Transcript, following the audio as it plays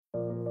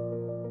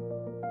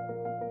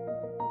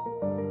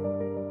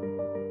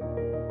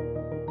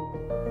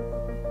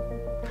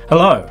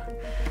Hello,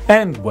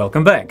 and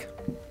welcome back.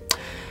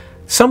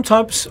 Some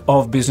types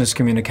of business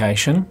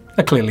communication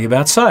are clearly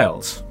about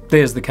sales.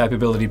 There's the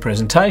capability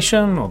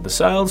presentation or the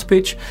sales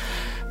pitch,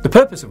 the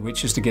purpose of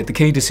which is to get the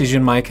key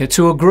decision maker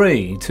to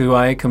agree to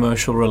a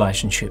commercial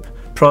relationship,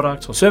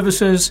 products or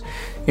services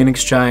in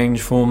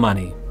exchange for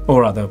money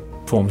or other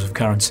forms of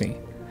currency.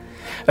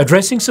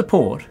 Addressing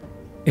support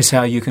is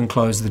how you can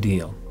close the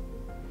deal.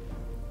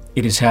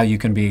 It is how you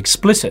can be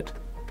explicit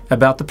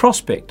about the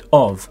prospect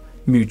of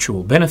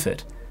mutual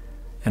benefit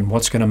and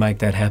what's going to make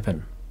that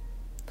happen.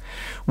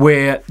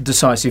 Where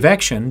decisive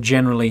action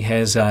generally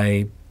has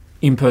a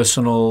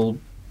impersonal,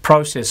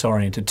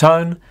 process-oriented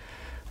tone,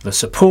 the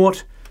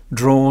support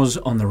draws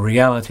on the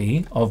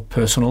reality of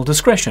personal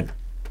discretion.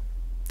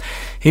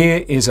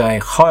 Here is a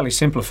highly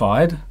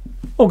simplified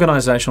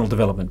organisational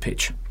development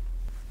pitch.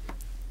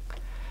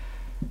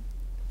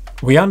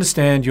 We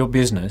understand your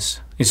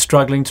business is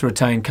struggling to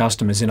retain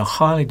customers in a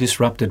highly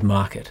disrupted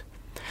market.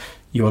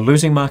 You are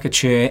losing market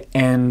share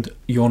and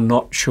you're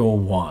not sure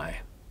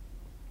why.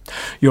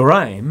 Your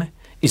aim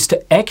is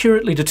to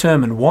accurately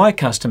determine why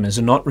customers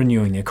are not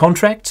renewing their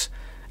contracts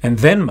and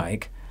then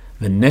make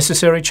the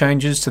necessary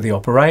changes to the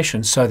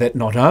operation so that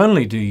not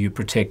only do you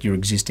protect your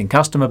existing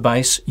customer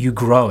base, you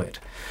grow it.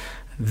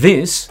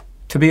 This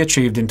to be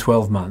achieved in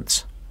 12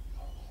 months.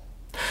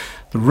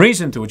 The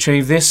reason to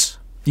achieve this,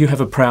 you have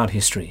a proud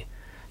history.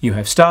 You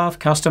have staff,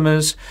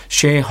 customers,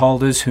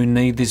 shareholders who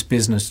need this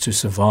business to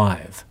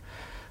survive.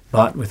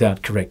 But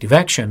without corrective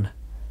action,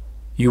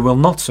 you will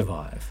not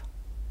survive.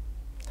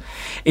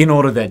 In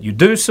order that you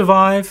do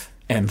survive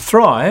and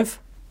thrive,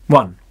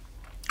 1.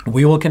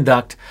 We will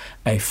conduct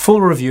a full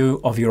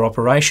review of your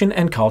operation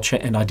and culture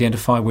and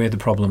identify where the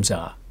problems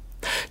are.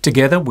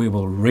 Together, we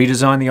will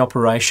redesign the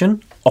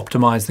operation,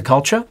 optimise the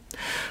culture.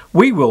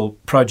 We will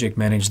project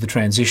manage the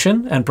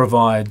transition and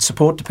provide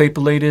support to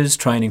people leaders,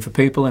 training for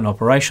people in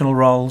operational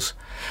roles.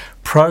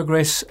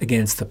 Progress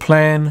against the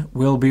plan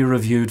will be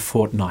reviewed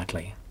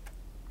fortnightly.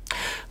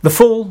 The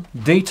full,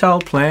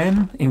 detailed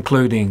plan,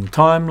 including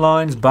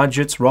timelines,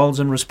 budgets, roles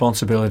and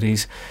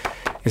responsibilities,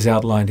 is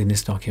outlined in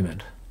this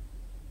document.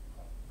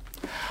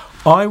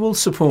 I will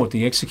support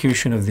the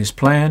execution of this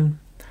plan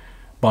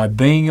by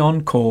being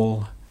on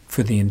call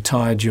for the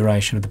entire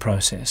duration of the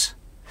process.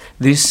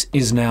 This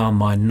is now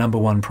my number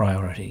one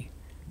priority.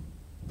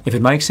 If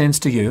it makes sense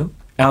to you,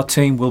 our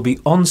team will be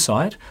on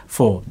site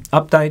for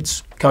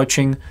updates,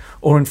 coaching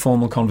or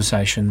informal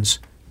conversations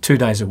 2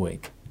 days a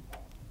week.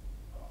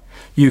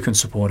 You can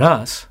support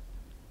us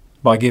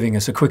by giving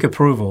us a quick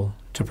approval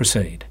to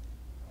proceed.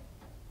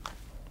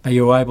 Are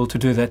you able to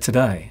do that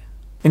today?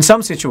 In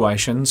some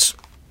situations,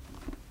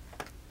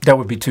 that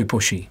would be too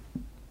pushy.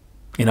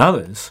 In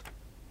others,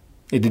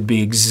 it'd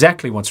be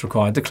exactly what's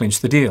required to clinch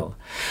the deal.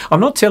 I'm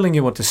not telling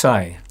you what to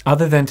say,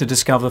 other than to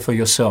discover for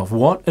yourself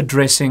what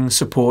addressing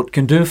support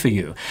can do for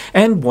you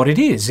and what it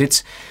is.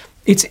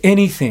 It's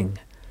anything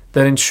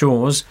that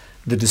ensures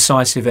the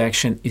decisive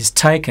action is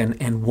taken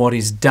and what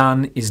is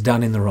done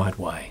in the right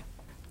way.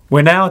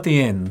 We're now at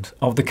the end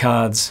of the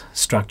cards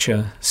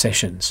structure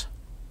sessions.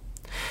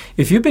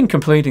 If you've been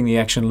completing the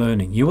action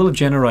learning, you will have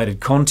generated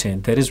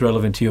content that is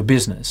relevant to your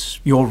business,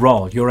 your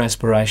role, your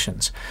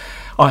aspirations.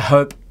 I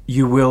hope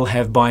you will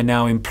have by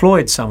now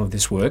employed some of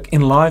this work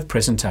in live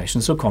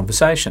presentations or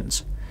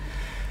conversations.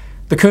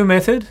 The KOO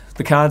method,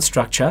 the card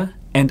structure,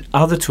 and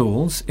other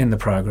tools in the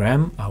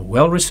program are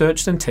well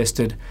researched and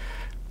tested,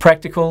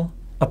 practical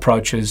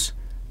approaches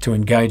to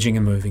engaging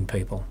and moving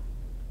people.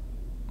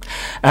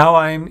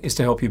 Our aim is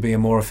to help you be a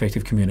more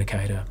effective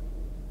communicator,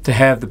 to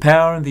have the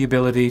power and the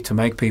ability to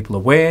make people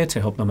aware, to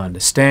help them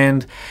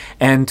understand,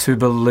 and to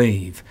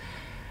believe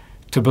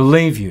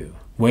you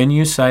when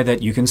you say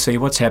that you can see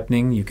what's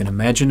happening, you can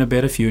imagine a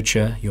better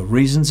future, your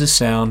reasons are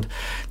sound,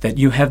 that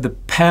you have the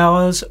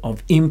powers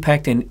of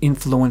impact and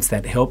influence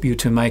that help you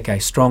to make a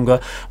stronger,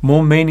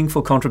 more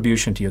meaningful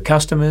contribution to your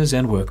customers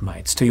and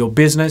workmates, to your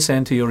business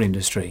and to your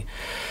industry,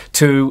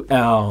 to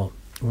our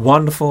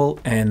wonderful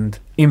and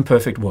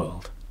imperfect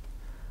world.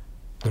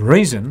 The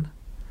reason,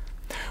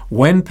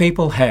 when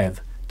people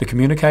have the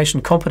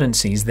communication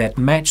competencies that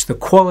match the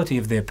quality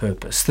of their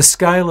purpose, the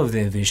scale of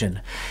their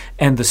vision,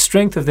 and the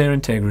strength of their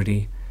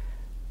integrity,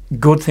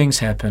 good things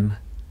happen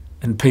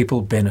and people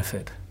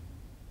benefit.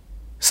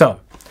 So,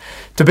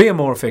 to be a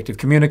more effective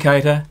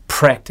communicator,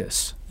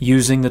 practice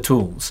using the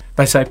tools.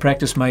 They say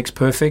practice makes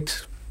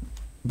perfect,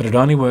 but it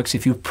only works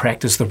if you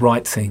practice the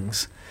right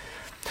things.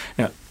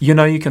 Now,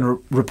 you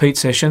can repeat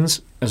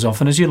sessions as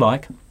often as you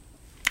like.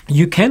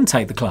 You can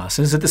take the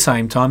classes at the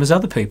same time as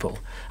other people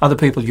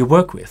you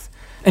work with,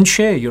 and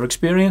share your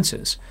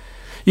experiences.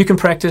 You can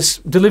practice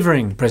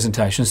delivering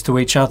presentations to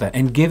each other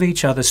and give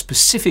each other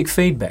specific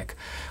feedback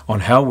on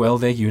how well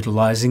they're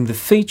utilising the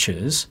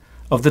features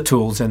of the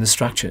tools and the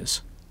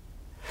structures.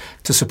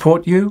 To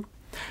support you,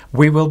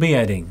 we will be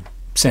adding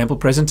sample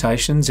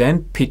presentations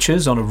and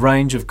pitches on a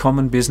range of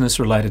common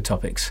business-related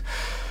topics.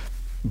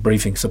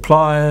 Briefing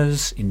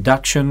suppliers,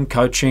 induction,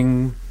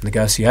 coaching,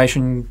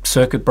 negotiation,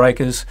 circuit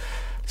breakers.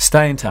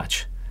 Stay in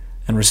touch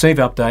and receive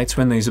updates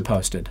when these are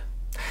posted.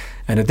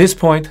 And at this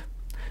point,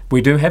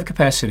 we do have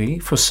capacity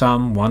for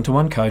some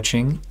one-to-one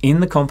coaching in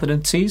the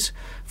competencies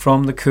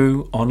from the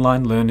KU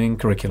online learning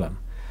curriculum.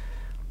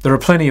 There are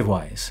plenty of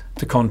ways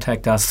to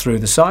contact us through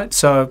the site,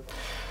 so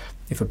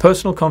if a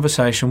personal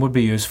conversation would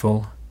be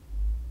useful,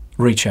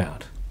 reach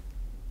out.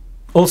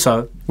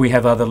 Also, we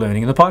have other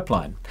learning in the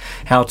pipeline: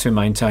 how to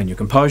maintain your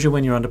composure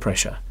when you're under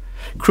pressure,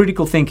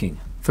 critical thinking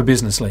for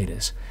business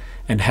leaders,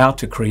 and how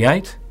to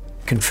create,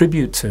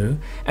 contribute to,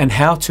 and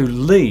how to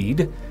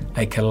lead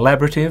a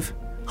collaborative,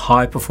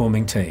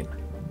 high-performing team.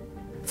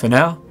 For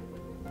now,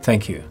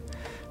 thank you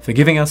for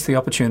giving us the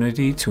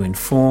opportunity to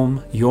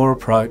inform your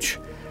approach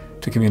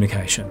to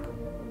communication.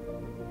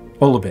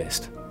 All the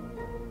best.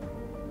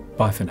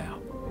 Bye for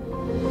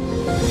now.